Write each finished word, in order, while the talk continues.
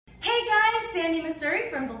Sandy, Missouri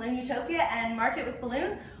from Balloon Utopia and Market with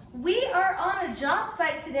Balloon. We are on a job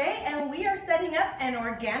site today and we are setting up an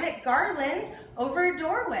organic garland over a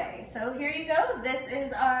doorway. So here you go. This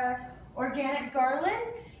is our organic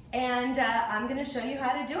garland and I'm going to show you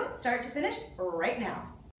how to do it start to finish right now.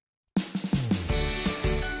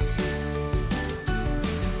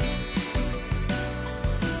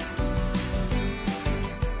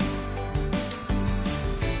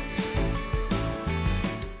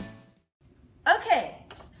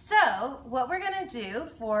 So what we're going to do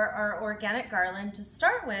for our organic garland to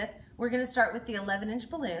start with, we're going to start with the 11-inch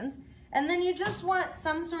balloons, and then you just want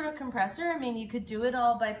some sort of compressor. I mean, you could do it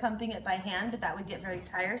all by pumping it by hand, but that would get very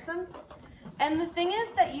tiresome. And the thing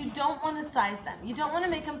is that you don't want to size them. You don't want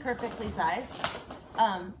to make them perfectly sized.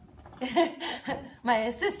 My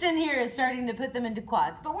assistant here is starting to put them into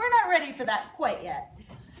quads, but we're not ready for that quite yet.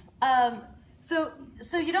 So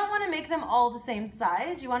you don't want to make them all the same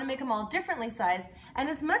size. You want to make them all differently sized. And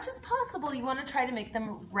as much as possible, you want to try to make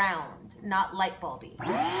them round, not light bulby. So,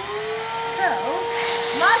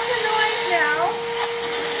 lots of noise now.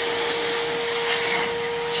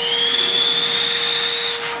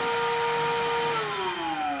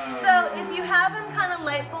 So if you have them kind of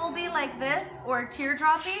light bulby like this or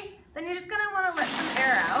teardroppy, then you're just going to want to let some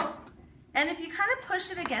air out. And if you kind of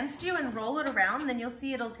push it against you and roll it around, then you'll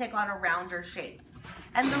see it'll take on a rounder shape.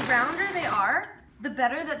 And the rounder they are, the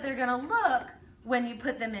better that they're going to look when you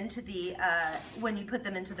put them into the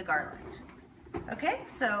garland. Okay,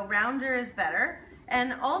 so rounder is better.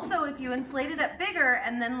 And also, if you inflate it up bigger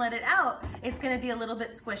and then let it out, it's going to be a little bit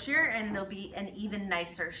squishier and it'll be an even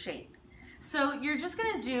nicer shape. So you're just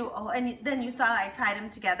going to do, and then you saw I tied them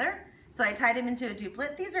together. So I tied them into a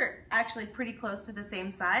duplet. These are actually pretty close to the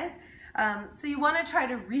same size. So you want to try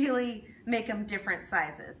to really make them different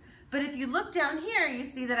sizes. But if you look down here, you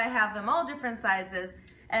see that I have them all different sizes.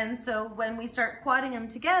 And so when we start quadding them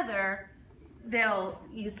together, we'll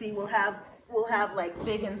have like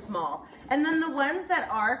big and small. And then the ones that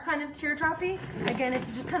are kind of teardroppy, again, if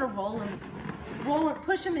you just kind of roll and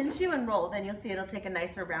push them into and roll, then you'll see it'll take a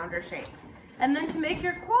nicer, rounder shape. And then to make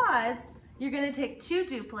your quads, you're going to take two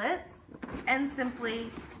duplets and simply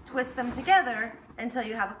twist them together until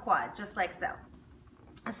you have a quad, just like so.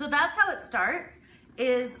 So that's how it starts,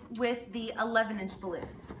 is with the 11-inch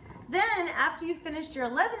balloons. Then after you've finished your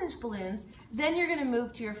 11-inch balloons, then you're going to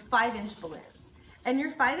move to your 5-inch balloons. And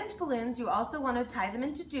your 5-inch balloons, you also want to tie them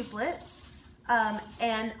into duplets.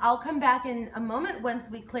 And I'll come back in a moment once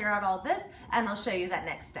we clear out all this, and I'll show you that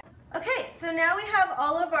next step. Okay, so now we have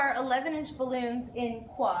all of our 11-inch balloons in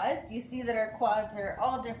quads. You see that our quads are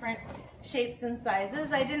all different shapes and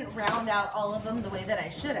sizes. I didn't round out all of them the way that I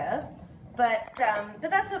should have, but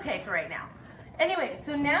that's okay for right now. Anyway,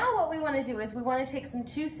 so now what we want to do is we want to take some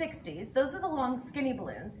 260s. Those are the long skinny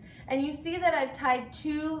balloons. And you see that I've tied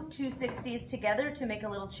two 260s together to make a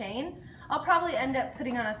little chain. I'll probably end up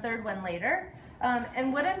putting on a third one later.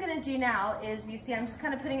 And what I'm going to do now is, you see I'm just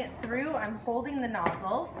kind of putting it through. I'm holding the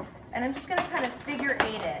nozzle and I'm just going to kind of figure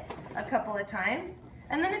eight it a couple of times.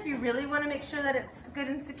 And then if you really want to make sure that it's good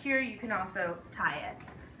and secure, you can also tie it.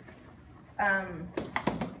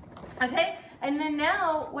 Okay, and then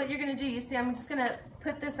now what you're going to do, you see I'm just going to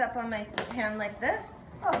put this up on my hand like this.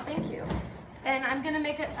 Oh, thank you. And I'm going to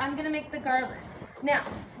make the garland. Now,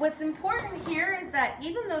 what's important here is that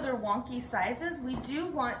even though they're wonky sizes, we do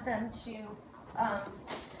want them to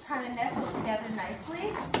kind of nestle together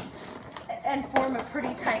nicely and form a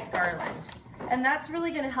pretty tight garland. And that's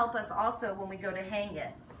really going to help us also when we go to hang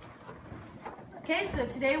it. Okay, so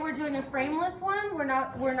today we're doing a frameless one. We're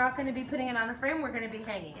not going to be putting it on a frame, we're going to be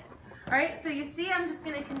hanging it. All right, so you see I'm just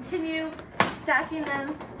going to continue stacking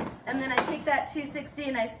them, and then I take that 260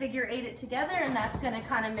 and I figure eight it together, and that's going to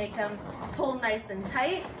kind of make them pull nice and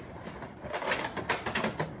tight.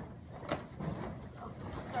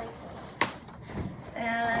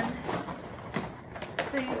 And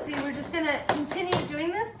so you see we're just going to continue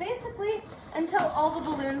doing this basically until all the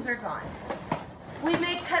balloons are gone. We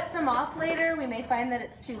may cut some off later. We may find that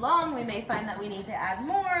it's too long. We may find that we need to add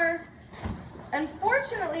more.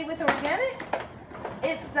 Unfortunately, with organic,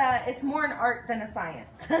 it's more an art than a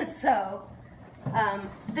science. So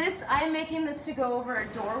I'm making this to go over a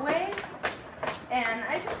doorway, and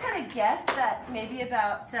I just kind of guessed that maybe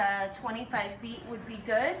about 25 feet would be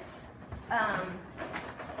good.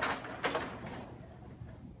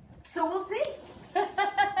 So we'll see.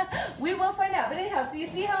 We will find out. But anyhow, so you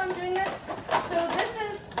see how I'm doing this? So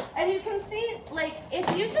this is, and you can see, like, if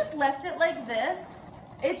you just left it like this,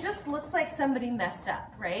 it just looks like somebody messed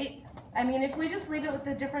up, right? I mean, if we just leave it with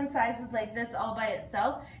the different sizes like this all by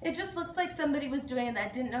itself, it just looks like somebody was doing it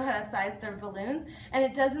that didn't know how to size their balloons, and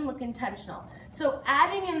it doesn't look intentional. So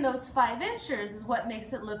adding in those 5 inchers is what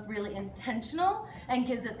makes it look really intentional and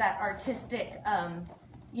gives it that artistic,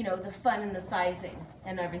 you know, the fun and the sizing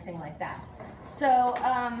and everything like that. So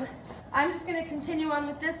I'm just going to continue on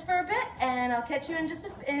with this for a bit, and I'll catch you in just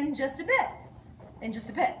a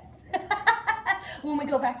bit. When we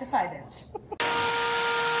go back to 5-inch.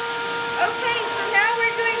 Okay, so now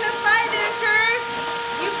we're doing the 5-inchers.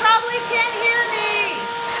 You probably can't hear me.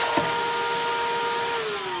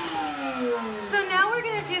 So now we're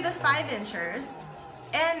going to do the 5-inchers.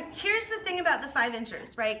 And here's the thing about the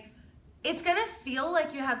 5-inchers, right? It's going to feel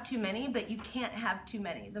like you have too many, but you can't have too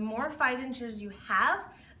many. The more 5-inchers you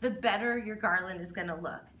have, the better your garland is going to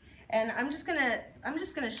look. And I'm just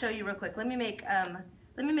gonna show you real quick. Let me make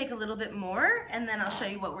a little bit more, and then I'll show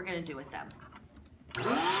you what we're gonna do with them.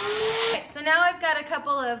 Okay, so now I've got a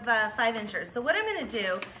couple of 5-inchers. So what I'm gonna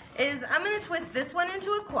do is I'm gonna twist this one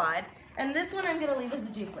into a quad, and this one I'm gonna leave as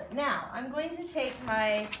a duplet. Now, I'm going to take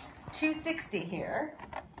my 260 here,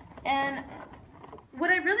 and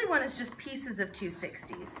what I really want is just pieces of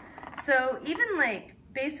 260s. So even like,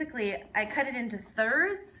 basically, I cut it into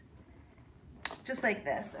thirds, just like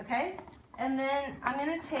this, okay? And then I'm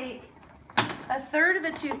gonna take a third of a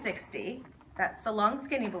 260, that's the long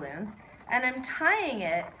skinny balloons, and I'm tying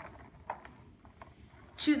it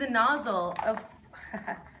to the nozzle of,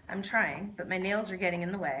 I'm trying, but my nails are getting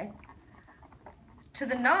in the way, to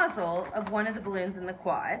the nozzle of one of the balloons in the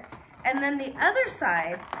quad, and then the other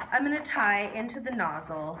side, I'm gonna tie into the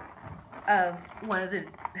nozzle of one of the,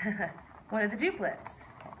 one of the duplets.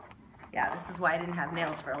 Yeah, this is why I didn't have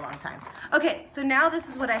nails for a long time. Okay, so now this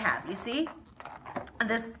is what I have, you see?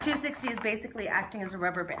 This 260 is basically acting as a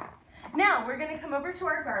rubber band. Now, we're gonna come over to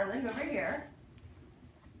our garland over here.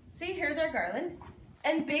 See, here's our garland.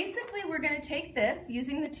 And basically, we're gonna take this,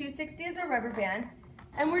 using the 260 as a rubber band,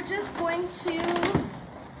 and we're just going to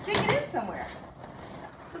stick it in somewhere.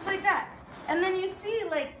 Just like that. And then you see,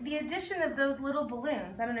 like, the addition of those little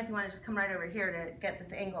balloons. I don't know if you wanna just come right over here to get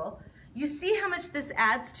this angle. You see how much this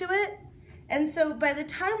adds to it? And so by the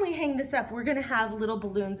time we hang this up, we're gonna have little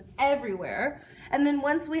balloons everywhere. And then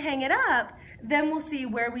once we hang it up, then we'll see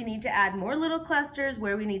where we need to add more little clusters,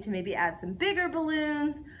 where we need to maybe add some bigger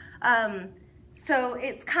balloons. So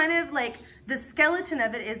it's kind of like the skeleton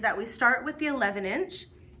of it is that we start with the 11-inch,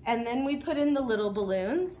 and then we put in the little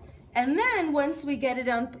balloons. And then once we get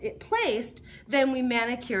it placed, then we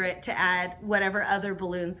manicure it to add whatever other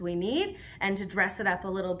balloons we need and to dress it up a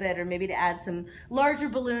little bit, or maybe to add some larger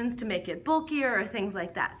balloons to make it bulkier or things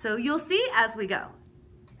like that. So you'll see as we go.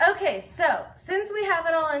 Okay, so since we have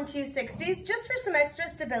it all on 260s, just for some extra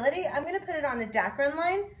stability, I'm gonna put it on a Dacron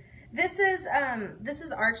line. This is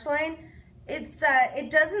arch line. It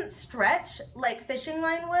doesn't stretch like fishing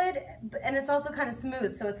line would, and it's also kind of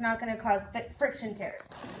smooth, so it's not going to cause friction tears.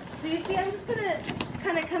 So you see, I'm just going to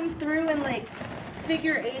kind of come through and like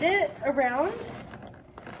figure 8 it around.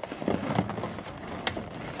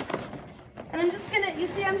 And I'm just going to, you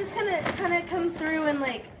see, I'm just going to kind of come through and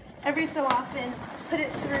like every so often put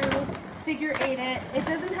it through, figure 8 it. It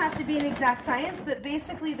doesn't have to be an exact science, but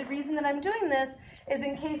basically the reason that I'm doing this is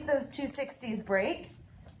in case those 260s break.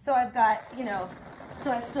 So I've got, you know, so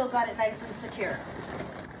I've still got it nice and secure.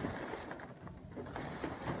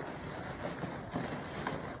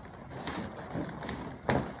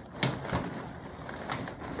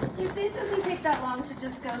 You see, it doesn't take that long to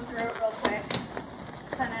just go through it real quick.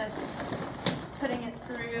 Kind of putting it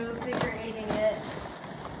through, figure 8ing it.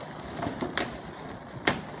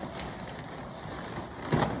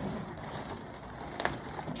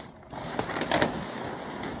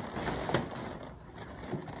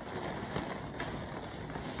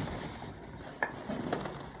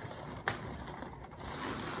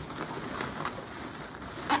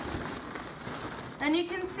 And you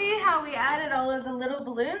can see how we added all of the little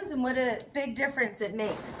balloons and what a big difference it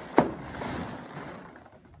makes.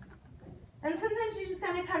 And sometimes you just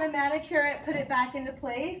kind of manicure it, put it back into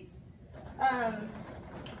place.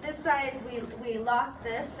 This size, we lost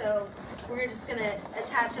this, so we're just going to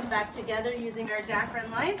attach them back together using our Dacron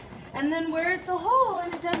line. And then where it's a hole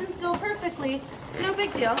and it doesn't fill perfectly, no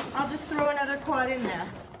big deal. I'll just throw another quad in there.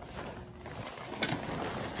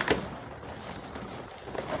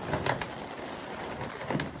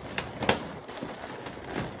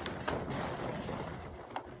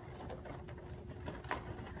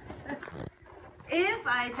 If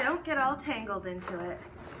I don't get all tangled into it.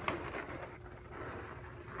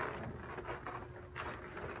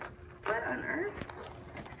 What on earth?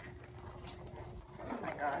 Oh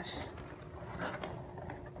my gosh.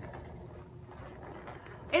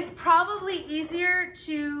 it's probably easier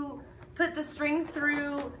to put the string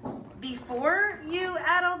through before you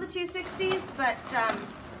add all the 260s, but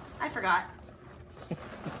I forgot.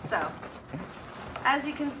 So, as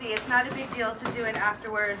you can see, it's not a big deal to do it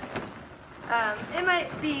afterwards. It might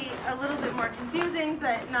be a little bit more confusing,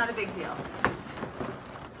 but not a big deal.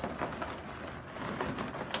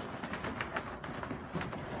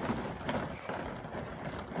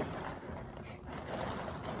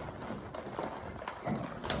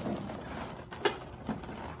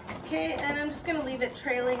 Okay, and I'm just gonna leave it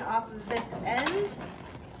trailing off of this end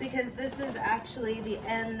because this is actually the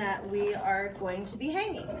end that we are going to be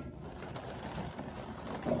hanging.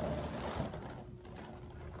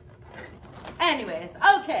 Anyways,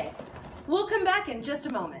 okay, we'll come back in just a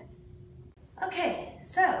moment. Okay,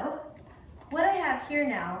 so what I have here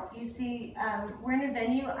now, you see, we're in a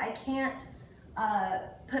venue. I can't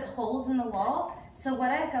put holes in the wall. So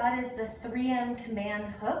what I've got is the 3M command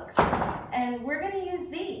hooks, and we're gonna use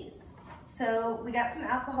these. So we got some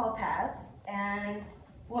alcohol pads, and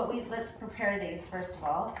let's prepare these first of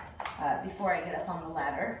all, before I get up on the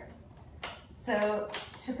ladder. So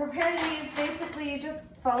to prepare these, basically you just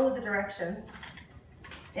follow the directions.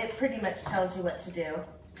 It pretty much tells you what to do.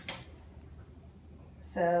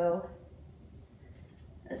 So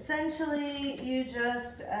essentially you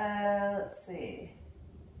just, let's see,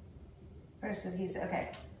 where's adhesive?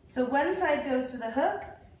 Okay, so one side goes to the hook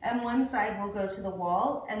and one side will go to the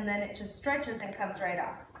wall, and then it just stretches and comes right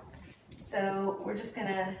off. So we're just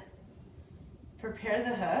gonna prepare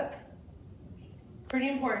the hook. Pretty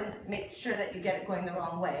important, make sure that you get it going the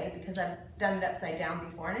wrong way because I've done it upside down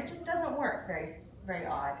before and it just doesn't work, very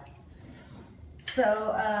odd. So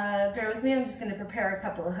bear with me, I'm just gonna prepare a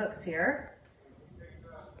couple of hooks here.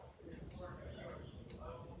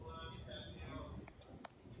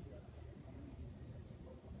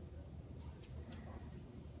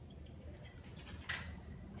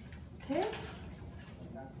 Okay,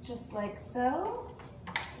 just like so.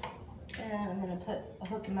 And I'm gonna put a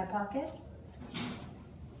hook in my pocket.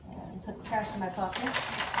 And put the trash in my pocket.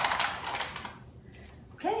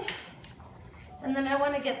 Okay, and then I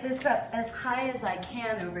want to get this up as high as I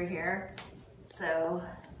can over here. So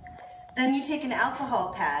then you take an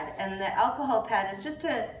alcohol pad, and the alcohol pad is just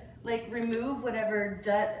to like remove whatever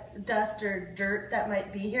dust or dirt that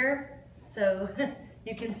might be here. So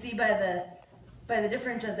you can see by the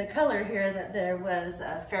difference of the color here that there was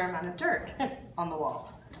a fair amount of dirt on the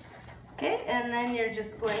wall. Okay, and then you're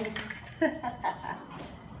just going to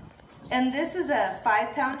and this is a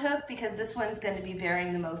 5-pound hook because this one's going to be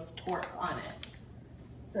bearing the most torque on it.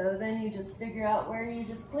 So then you just figure out where you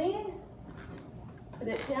just clean, put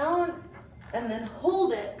it down, and then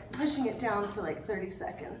hold it, pushing it down for like 30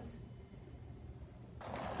 seconds.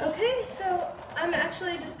 Okay, so I'm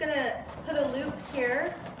actually just going to put a loop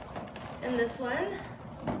here in this one,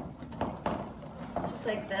 just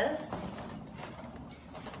like this.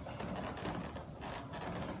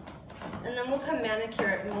 And then we'll come manicure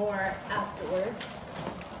it more afterwards.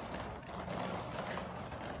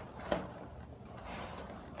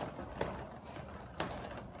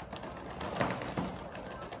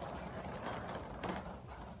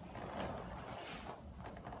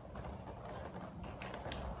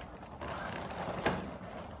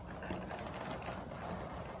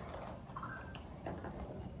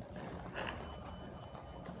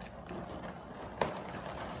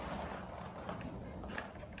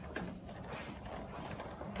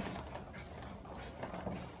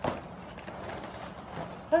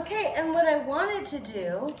 Okay, and what I wanted to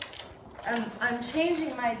do, I'm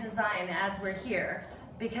changing my design as we're here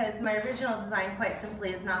because my original design quite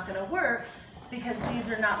simply is not going to work because these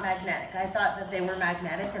are not magnetic. I thought that they were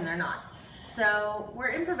magnetic and they're not. So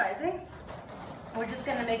we're improvising. We're just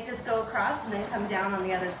going to make this go across and then come down on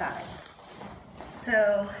the other side.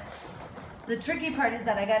 So the tricky part is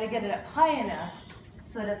that I got to get it up high enough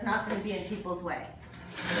so that it's not going to be in people's way.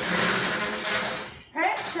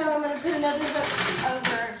 Alright, so I'm going to put another hook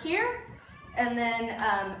over here, and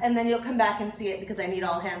then you'll come back and see it because I need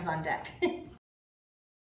all hands on deck.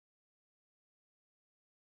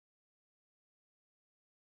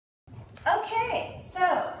 Okay,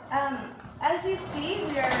 so as you see,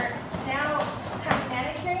 we are now kind of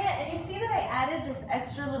manicuring it, and you see that I added this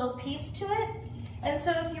extra little piece to it. And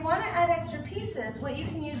so if you want to add extra pieces, what you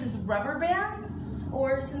can use is rubber bands.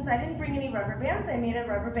 Or since I didn't bring any rubber bands, I made a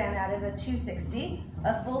rubber band out of a 260,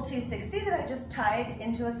 a full 260 that I just tied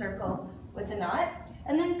into a circle with a knot.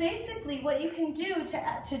 And then basically what you can do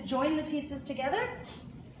to join the pieces together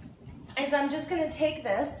is I'm just going to take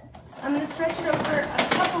this, I'm going to stretch it over a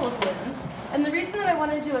couple of balloons. And the reason that I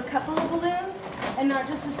want to do a couple of balloons and not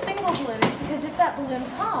just a single balloon, because if that balloon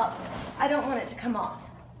pops, I don't want it to come off.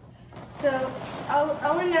 So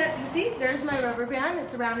I'll end up, you see, there's my rubber band.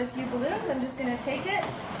 It's around a few balloons. I'm just gonna take it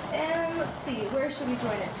and let's see, where should we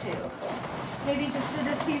join it to? Maybe just to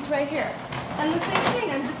this piece right here. And the same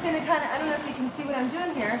thing, I'm just gonna kind of, I don't know if you can see what I'm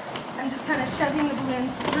doing here. I'm just kind of shoving the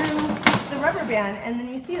balloons through the rubber band, and then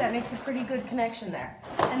you see that makes a pretty good connection there.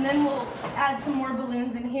 And then we'll add some more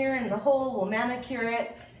balloons in here in the hole, we'll manicure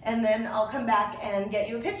it, and then I'll come back and get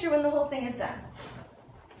you a picture when the whole thing is done.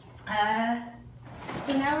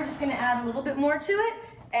 So now we're just gonna add a little bit more to it,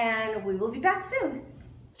 and we will be back soon.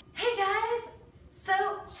 Hey guys,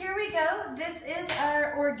 so here we go. This is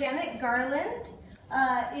our organic garland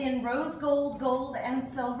in rose gold, gold, and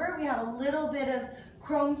silver. We have a little bit of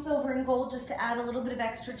chrome silver and gold just to add a little bit of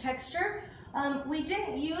extra texture. We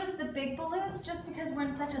didn't use the big balloons just because we're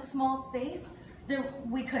in such a small space.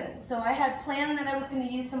 We couldn't. So I had planned that I was going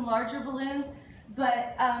to use some larger balloons,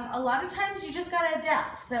 but a lot of times you just got to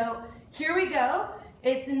adapt. So here we go.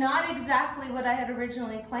 It's not exactly what I had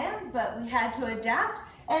originally planned, but we had to adapt,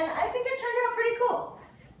 and I think it turned out pretty cool.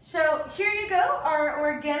 So here you go, our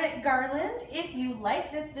organic garland. If you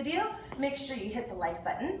like this video, make sure you hit the like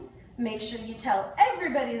button. Make sure you tell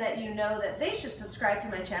everybody that you know that they should subscribe to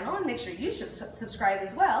my channel, and make sure you should subscribe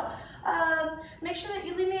as well. Make sure that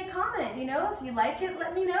you leave me a comment. You know, if you like it,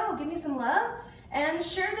 let me know. Give me some love, and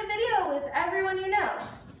share the video with everyone you know.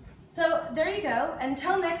 So there you go.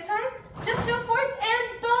 Until next time, just go forth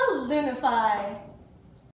and balloonify.